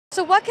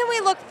So what can we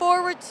look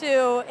forward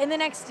to in the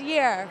next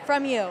year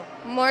from you?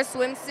 More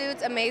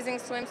swimsuits, amazing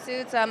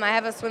swimsuits. I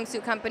have a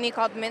swimsuit company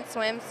called Mint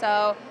Swim,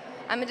 so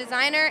I'm a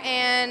designer,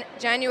 and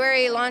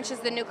January launches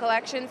the new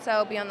collection,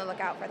 so be on the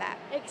lookout for that.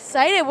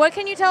 Excited. What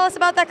can you tell us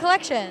about that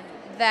collection?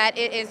 That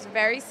it is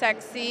very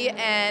sexy,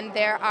 and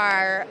there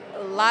are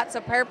lots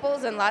of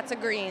purples and lots of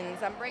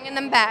greens. I'm bringing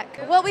them back.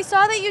 Well, we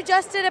saw that you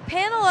just did a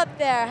panel up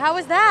there. How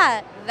was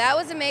that? That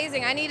was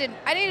amazing. I needed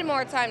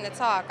more time to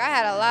talk. I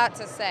had a lot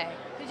to say.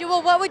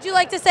 Well, what would you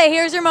like to say?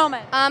 Here's your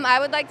moment. I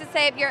would like to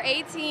say, if you're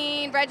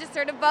 18,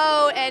 register to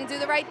vote and do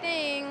the right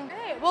thing.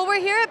 Great. Well,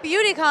 we're here at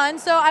BeautyCon,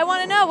 so I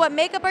want to know, what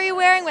makeup are you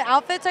wearing? What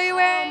outfits are you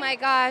wearing? Oh my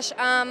gosh,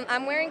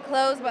 I'm wearing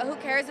clothes, but who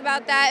cares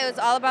about that? It was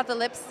all about the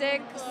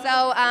lipstick.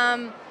 So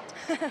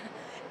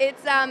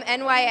it's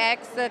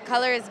NYX. The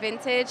color is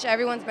vintage.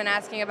 Everyone's been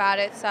asking about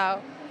it,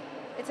 so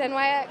it's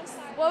NYX.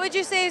 What would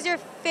you say is your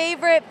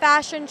favorite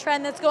fashion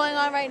trend that's going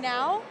on right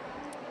now?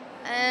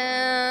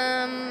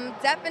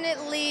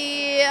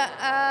 Definitely,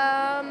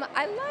 I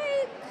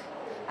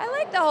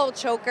like the whole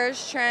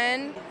chokers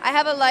trend. I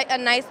have a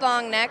nice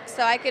long neck,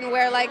 so I can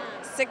wear like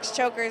 6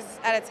 chokers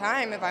at a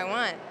time if I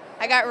want.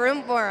 I got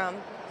room for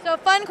them. So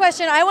fun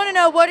question, I want to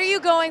know, what are you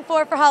going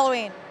for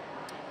Halloween?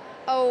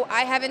 Oh,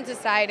 I haven't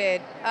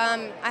decided.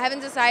 I haven't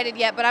decided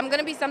yet, but I'm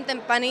gonna be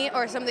something funny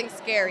or something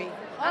scary.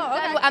 Oh,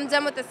 okay. I'm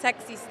done with the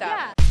sexy stuff.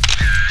 Yeah.